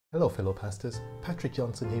Hello fellow pastors, Patrick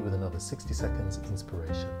Johnson here with another 60 seconds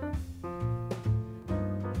inspiration.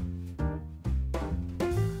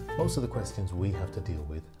 Most of the questions we have to deal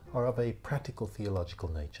with are of a practical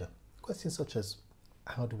theological nature. Questions such as,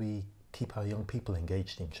 how do we keep our young people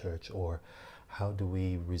engaged in church, or how do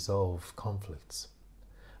we resolve conflicts?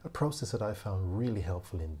 A process that I found really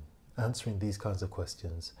helpful in answering these kinds of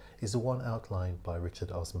questions is the one outlined by Richard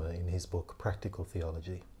Osmer in his book Practical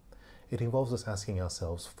Theology. It involves us asking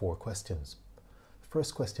ourselves 4 questions. The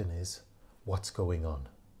first question is, what's going on?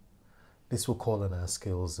 This will call on our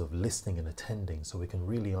skills of listening and attending so we can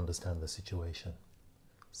really understand the situation.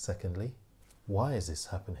 Secondly, why is this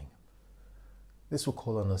happening? This will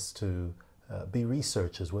call on us to be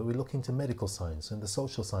researchers, where we look into medical science and the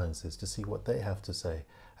social sciences to see what they have to say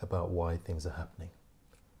about why things are happening.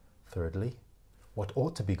 Thirdly, what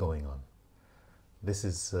ought to be going on? This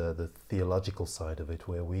is the theological side of it,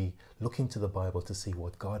 where we look into the Bible to see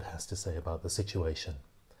what God has to say about the situation.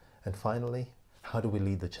 And finally, how do we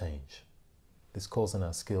lead the change? This calls on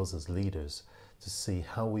our skills as leaders to see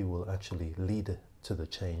how we will actually lead to the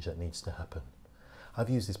change that needs to happen.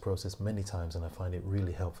 I've used this process many times and I find it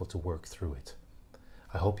really helpful to work through it.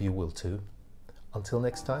 I hope you will too. Until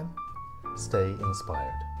next time, stay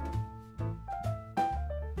inspired.